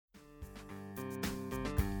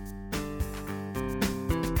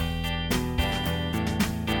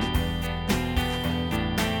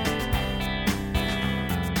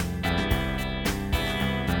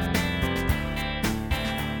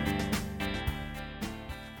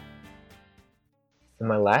In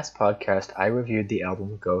my last podcast, I reviewed the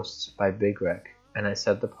album Ghosts by Big Wreck, and I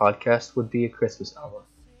said the podcast would be a Christmas album.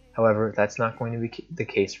 However, that's not going to be the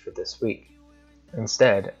case for this week.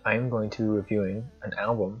 Instead, I am going to be reviewing an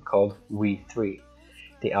album called We 3.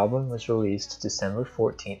 The album was released December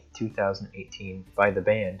 14th, 2018 by the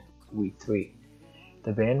band We 3.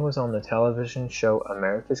 The band was on the television show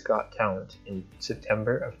America's Got Talent in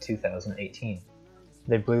September of 2018.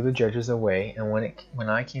 They blew the judges away, and when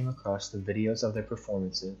I came across the videos of their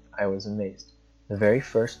performances, I was amazed. The very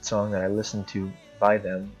first song that I listened to by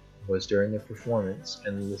them was during their performance,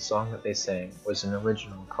 and the song that they sang was an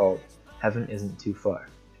original called Heaven Isn't Too Far.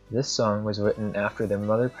 This song was written after their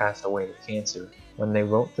mother passed away of cancer. When they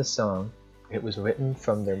wrote the song, it was written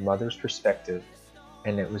from their mother's perspective,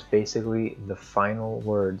 and it was basically the final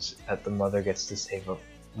words that the mother gets to say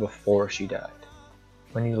before she died.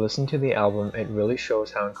 When you listen to the album, it really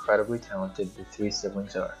shows how incredibly talented the three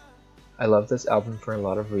siblings are. I love this album for a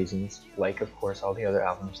lot of reasons, like of course all the other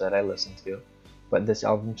albums that I listen to, but this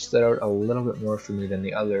album stood out a little bit more for me than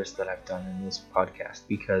the others that I've done in this podcast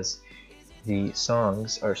because the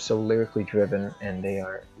songs are so lyrically driven and they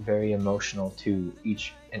are very emotional to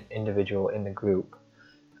each individual in the group.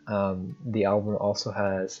 The album also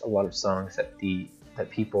has a lot of songs that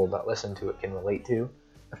people that listen to it can relate to.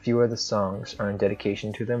 A few of the songs are in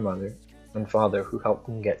dedication to their mother and father who helped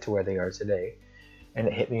them get to where they are today, and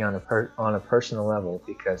it hit me on a personal level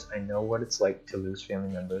because I know what it's like to lose family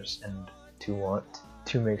members and to want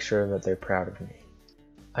to make sure that they're proud of me.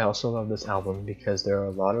 I also love this album because there are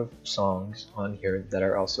a lot of songs on here that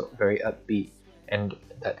are also very upbeat and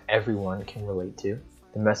that everyone can relate to.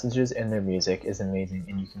 The messages in their music is amazing,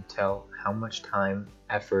 and you can tell how much time,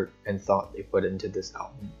 effort, and thought they put into this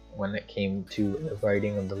album when it came to the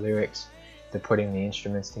writing of the lyrics, the putting the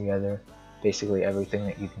instruments together, basically everything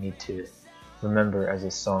that you need to remember as a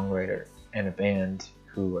songwriter and a band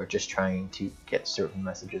who are just trying to get certain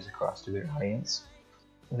messages across to their audience.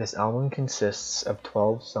 This album consists of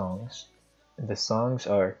 12 songs. The songs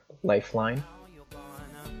are Lifeline,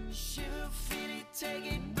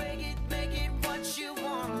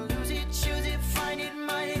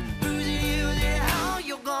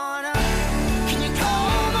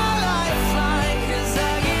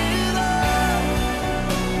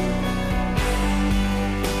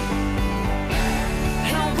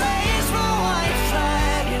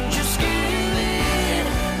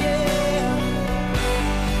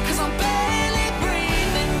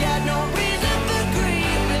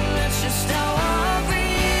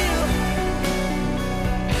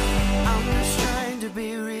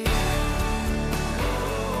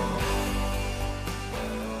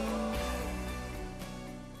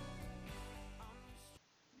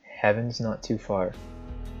 Heaven's Not Too Far.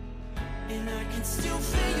 And I can still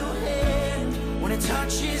feel your hand when it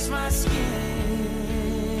touches my skin.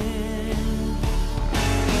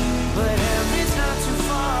 But heaven's not too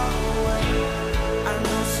far away. I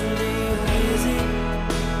know someday you'll visit.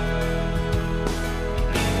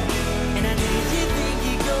 And I didn't think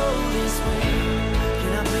you'd go this way.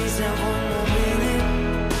 Can I please have one more minute?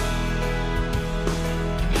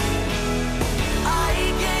 I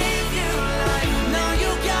gave you life, now you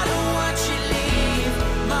gotta watch it leave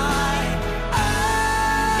my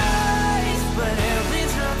eyes. But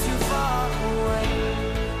heaven's not too far away.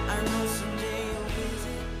 I know someday you'll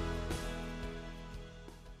visit.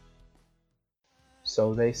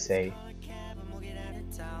 So They Say. We'll get out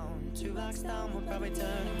of town. 2 blocks down, we'll probably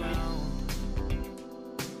turn around.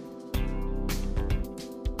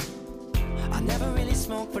 I never really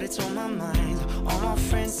smoke, but it's on my mind. All my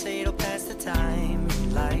friends say it'll pass the time.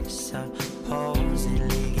 Life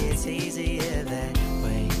supposedly gets easier that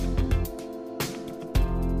way.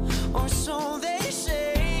 Or so they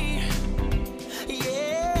say.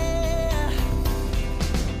 Yeah,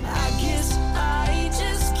 I guess I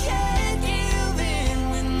just can't give in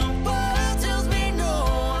when the world tells me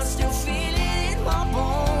no. I still feel it in my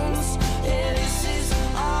bones. Yeah, this is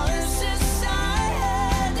all in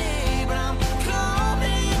society, but I'm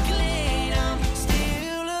coming clean. I'm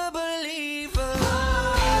still a believer.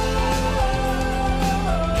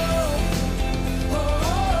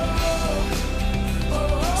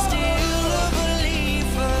 Still a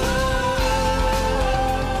believer.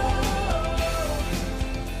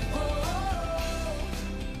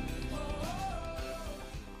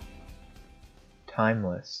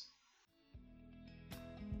 Timeless.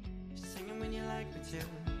 Singing when you like me to.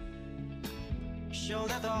 Show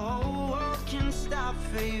that the whole world can stop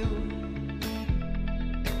for you.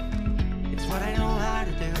 It's what I know how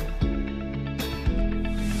to do.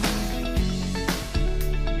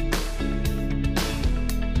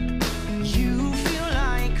 You feel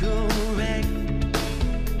like a wreck.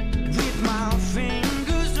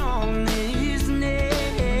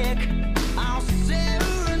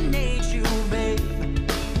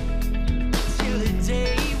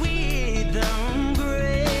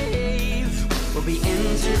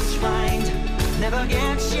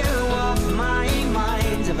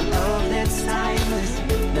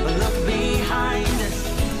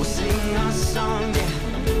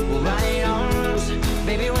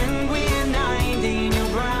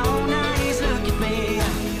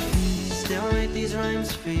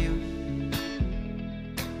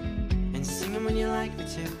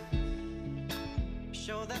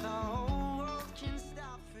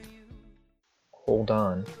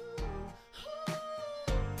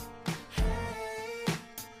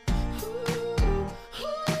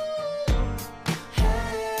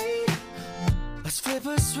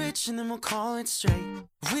 switch and then we'll call it straight.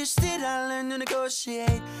 Wish that I learned to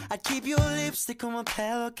negotiate. I'd keep your lipstick on my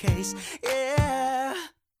pillowcase. Yeah.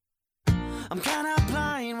 I'm kinda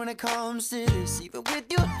blind when it comes to this. Even with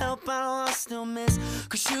your help, I know I still miss.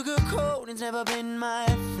 Cause sugar coating's never been my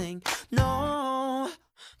thing. No.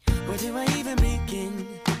 Where do I even begin?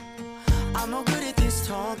 I'm no good at this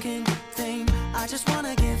talking thing. I just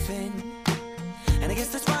wanna give in. And I guess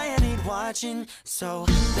that's why I need watching. So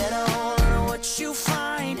better hold on what you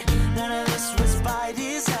find. None of this was by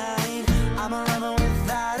design. I'm a lover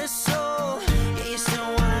without a soul. Yeah, you still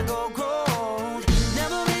wanna go gold.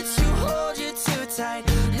 Never meant to hold you too tight.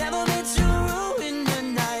 Never meant to ruin the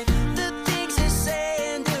night. The things I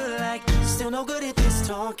say and do, like, still no good at this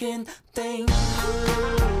talking thing.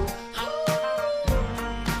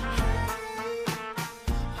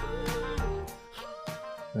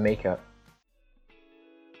 Makeup.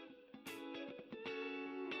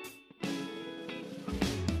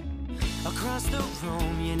 Across the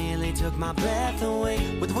room, you nearly took my breath away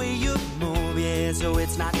with the way you move, yeah. So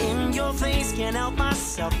it's not in your face, can't help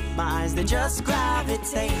myself. My eyes then just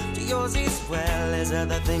gravitate to yours as well as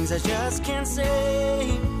other things I just can't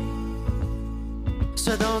say.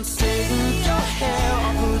 So don't straighten your hair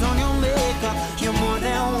or put on your makeup. You're more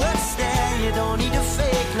than what's there, you don't need to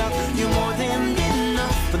fake love. You're more than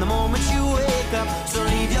enough from the moment you wake up. So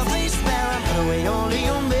leave your face bare and put away only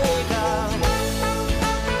your makeup.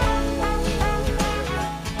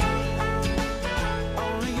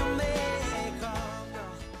 Only your makeup.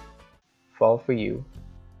 Fall for You.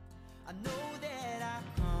 I know that I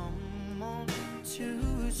come on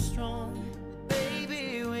too strong,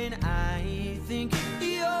 baby, when I think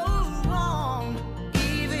you're wrong.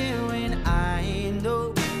 Even when I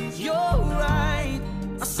know you're right,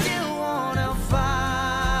 I still wanna fight.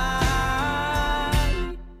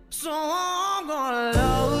 So I'm gonna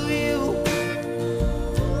love you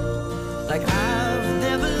like I've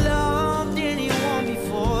never loved anyone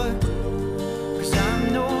before. Cause I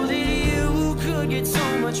know that you could get so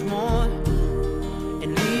much more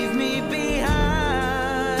and leave me behind.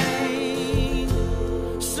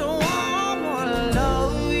 So I'm gonna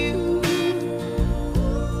love you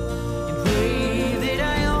and pray that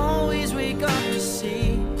I always wake up to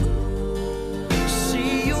see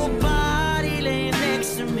your body laying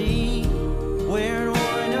next to me, wearing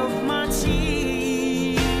one of my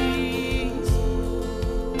teeth.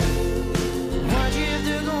 Why'd you have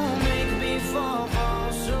to go make me fall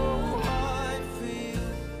so hard for you?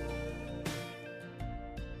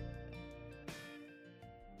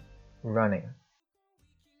 Running.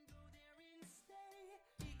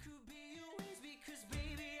 It could be your ways because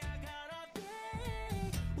baby I got all day.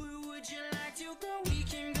 Where would you like to go? We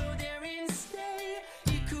can go there and stay.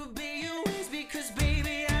 It could be your ways because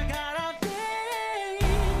baby I got all day.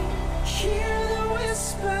 Hear the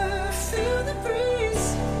whisper, feel the breeze.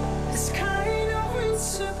 This kind of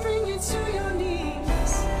winter bring you to your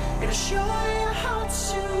knees. It'll show you how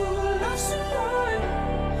to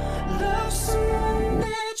love someone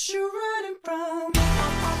that you're running from.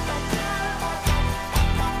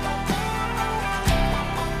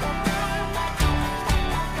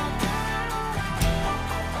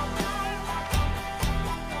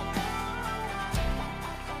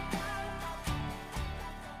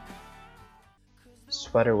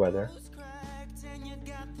 Sweater weather. Cracked and you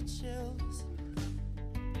got the chills.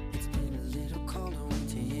 It's been a little colder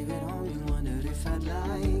winter here at home. You wondered if I'd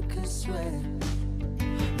like a sweater.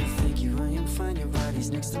 You think you I am fine, your body's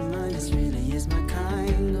next to mine. This really is my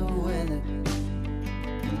kind of weather.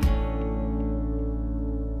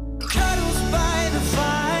 Cuddles by the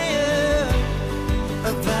fire,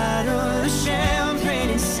 a bottle of champagne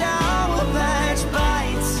and sour patch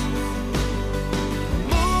bites.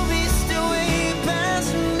 Movies still way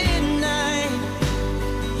past midnight.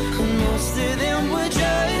 Most of them were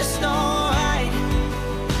just alright.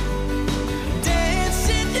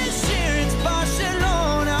 Dancing to Sharon's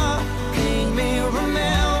Barcelona made me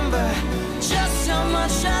remember just how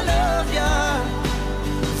much I love ya.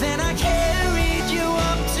 Then I carried you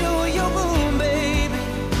up to your room, baby,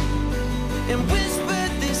 and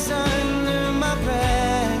whispered this under my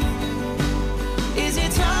breath. Is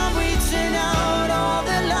it time we turn out all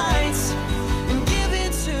the lights and give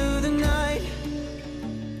it to the night?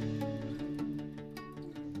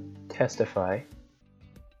 Testify.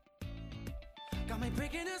 Got me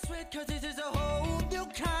breaking a sweat cause this is a whole new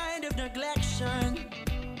kind of neglection.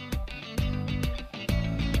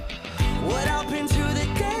 What happened to the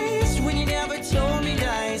days when you never told me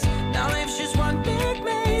lies? Now life's just one big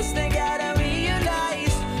maze, they gotta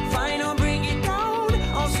realize. Fine, I'll bring it down,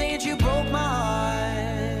 I'll say that you broke my heart.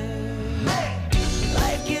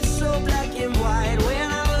 Life gets so black and white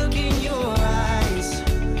when I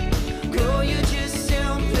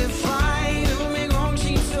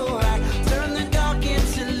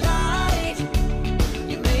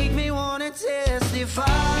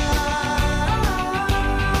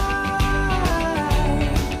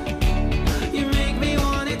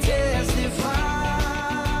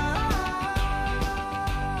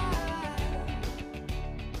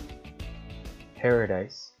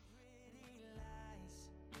Paradise,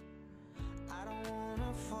 I don't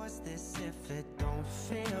wanna force this if it don't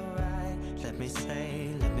feel right. Let me say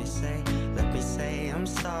I'm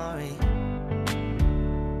sorry.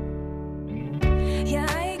 Yeah,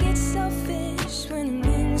 I get selfish when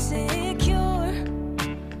I'm insecure,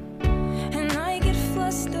 and I get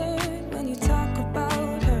flustered when you talk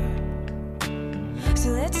about her. So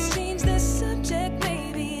let's change the subject,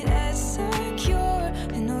 maybe that's our cure.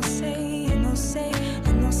 And I'll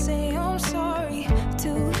say I'm sorry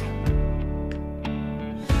too.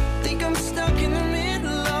 Think I'm stuck in the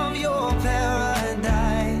middle of your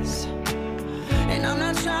paradise, and I'm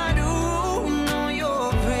not trying to ruin all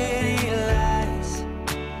your pretty lies.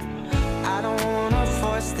 I don't wanna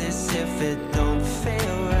force this if it don't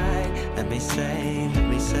feel right. Let me say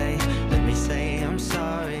I'm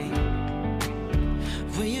sorry.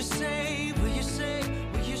 Will you say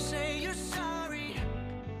you're sorry?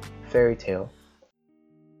 Fairy Tale,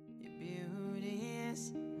 Your beauty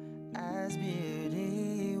is as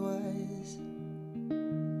beauty was.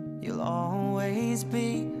 You'll always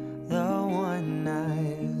be the one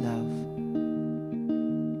I love.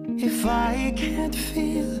 If I can't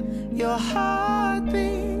feel your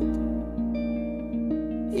heartbeat,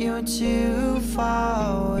 you're too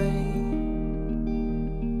far away.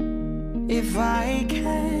 If I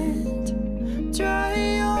can't dry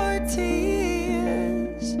your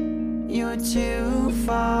tears, you're too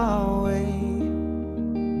far away.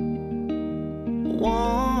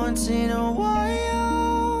 Once in a while,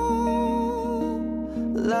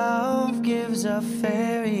 love gives a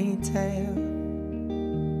fairy tale.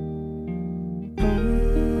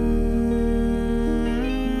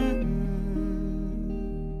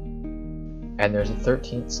 and there's a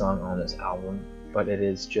 13th song on this album, but it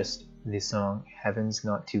is just the song Heaven's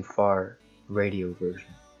Not Too Far radio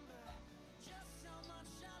version.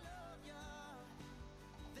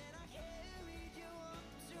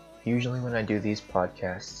 Usually when I do these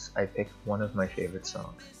podcasts, I pick one of my favorite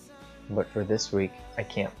songs, but for this week, I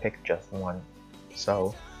can't pick just one.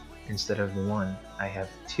 So, instead of one, I have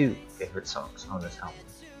two favorite songs on this album.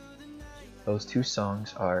 Those two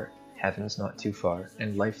songs are Heaven's Not Too Far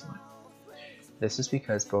and Lifeline. This is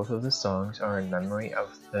because both of the songs are in memory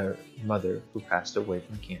of their mother who passed away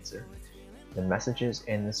from cancer. The messages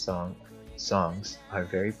in the songs are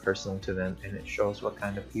very personal to them, and it shows what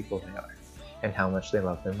kind of people they are and how much they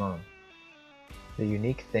love their mom. The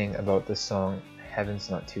unique thing about the song Heaven's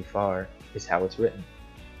Not Too Far is how it's written.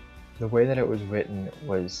 The way that it was written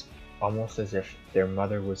was almost as if their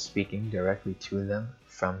mother was speaking directly to them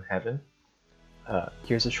from heaven.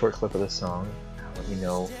 Here's a short clip of the song. Let me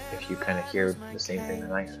know if you kind of hear the same thing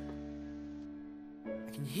that I heard.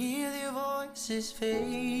 I can hear their voices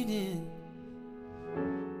fading,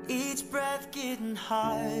 each breath getting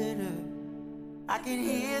harder. I can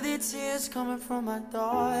hear the tears coming from my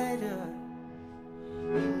daughter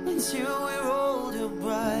until we're older,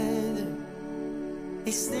 brother.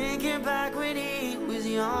 He's thinking back when he was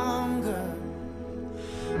younger,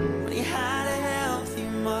 when he had a healthy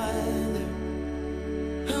mother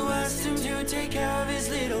who asked him to take care of his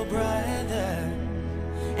little brother.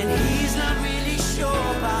 And he's not really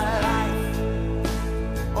sure about life,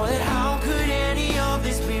 or that how could any of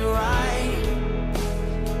this be right.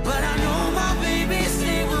 But I know my babies,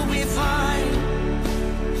 they will be fine,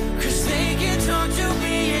 'cause they can talk to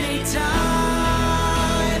me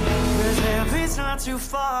anytime. 'Cause heaven's not too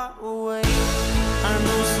far away. I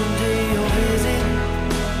know someday you'll visit,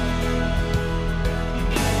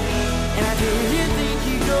 and I didn't think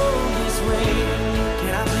you'd go this way.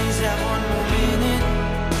 Can I please have one more minute?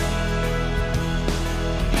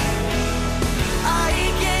 I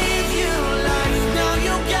gave you life, now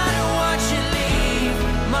you gotta watch it leave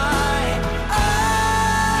my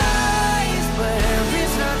eyes. But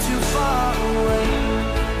heaven's not too far away.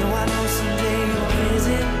 No, I know someday you'll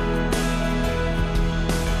visit.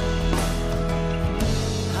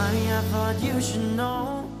 Honey, I thought you should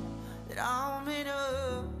know that I'm in a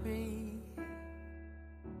hurry.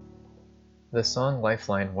 The song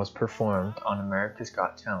Lifeline was performed on America's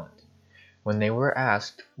Got Talent. When they were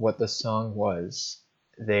asked what the song was,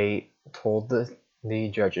 they told the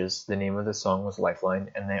judges the name of the song was Lifeline,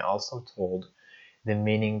 and they also told the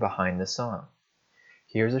meaning behind the song.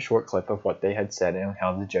 Here's a short clip of what they had said and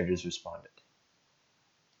how the judges responded.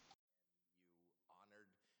 You honored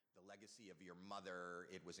the legacy of your mother.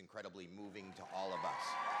 It was incredibly moving to all of us.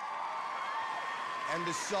 And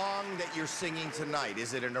the song that you're singing tonight,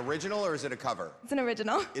 is it an original or is it a cover? It's an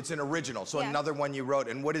original. It's an original, so Yeah. another one you wrote.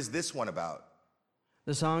 And what is this one about?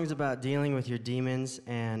 The song's about dealing with your demons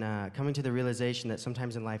and coming to the realization that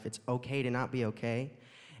sometimes in life it's okay to not be okay.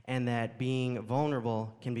 and that being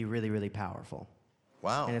vulnerable can be really, really powerful.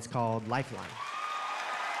 Wow. And it's called Lifeline.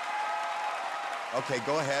 Okay,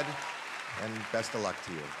 go ahead, and best of luck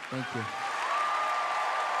to you. Thank you.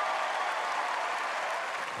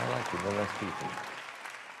 I like it, the less people.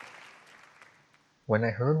 When I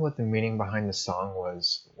heard what the meaning behind the song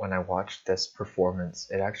was when I watched this performance,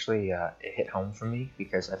 it actually it hit home for me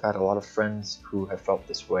because I've had a lot of friends who have felt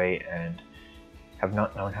this way and have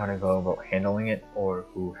not known how to go about handling it, or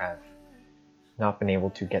who have not been able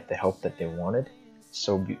to get the help that they wanted.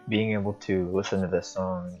 So being able to listen to this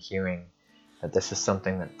song and hearing that this is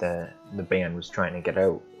something that the band was trying to get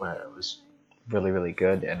out was really, really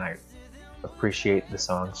good, and I appreciate the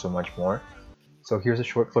song so much more. So here's a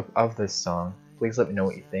short clip of this song. Please let me know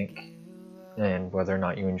what you think and whether or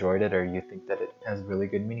not you enjoyed it or you think that it has really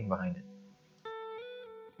good meaning behind it.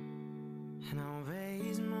 And I'll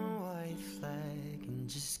raise my white flag and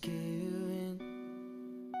just give in,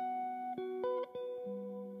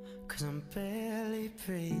 'cause I'm barely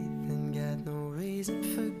breathing, got no reason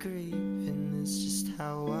for grieving, it's just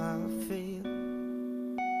how I feel.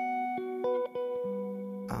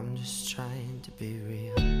 I'm just trying to be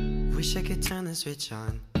real. Wish I could turn the switch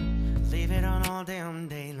on, leave it on all damn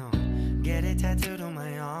day long, get it tattooed on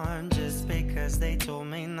my arm just because they told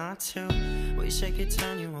me not to. Wish I could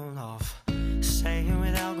turn you all off, say it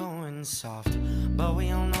without going soft, but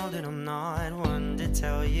we all know that I'm not one to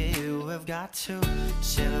tell you you have got to.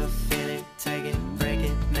 Shiver, feel it, take it, break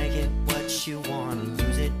it, make it what you want.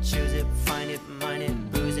 Lose it, choose it, find it, mind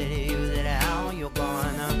it, bruise it, use it how you're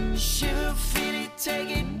gonna. Shiver, feel it, take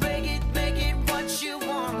it, break it, make it what you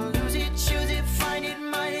want. Lose it, choose it, find it,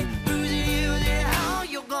 mind it, bruise it, use it how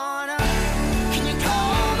you're gonna. Can you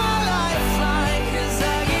call my lifeline, 'cause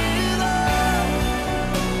I give up,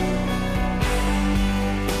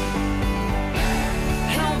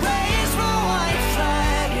 and I'll raise my white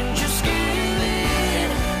flag and just give it,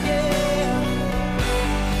 yeah,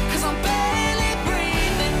 'cause I'm barely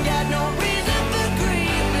breathing, got no reason for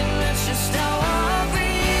grieving, that's just how I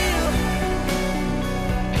feel.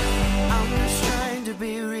 I'm just trying to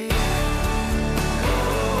be real.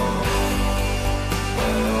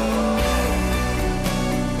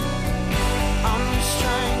 I'm just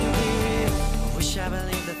trying to be real. I wish I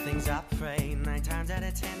believed the things I pray. 9 times out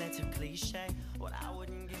of 10 it's a cliche. What I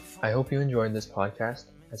wouldn't give for. I hope you enjoyed this podcast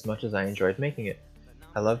as much as I enjoyed making it.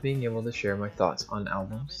 I love being able to share my thoughts on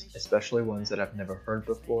albums, especially ones that I've never heard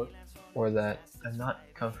before, or that I'm not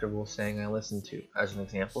comfortable saying I listened to. As an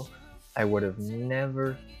example, I would have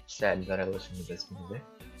never said that I listened to this music,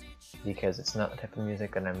 because it's not the type of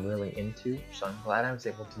music that I'm really into, so I'm glad I was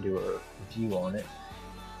able to do a review on it.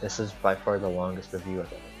 This is by far the longest review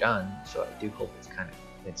I've ever done, so I do hope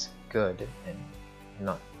it's good and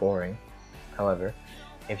not boring. However,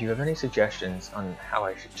 if you have any suggestions on how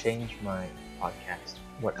I should change my podcast,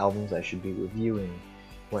 what albums I should be reviewing,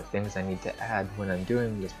 what things I need to add when I'm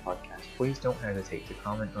doing this podcast, please don't hesitate to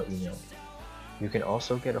comment or email me. You can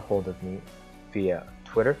also get a hold of me via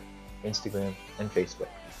Twitter, Instagram, and Facebook.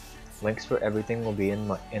 Links for everything will be in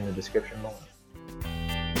the description below.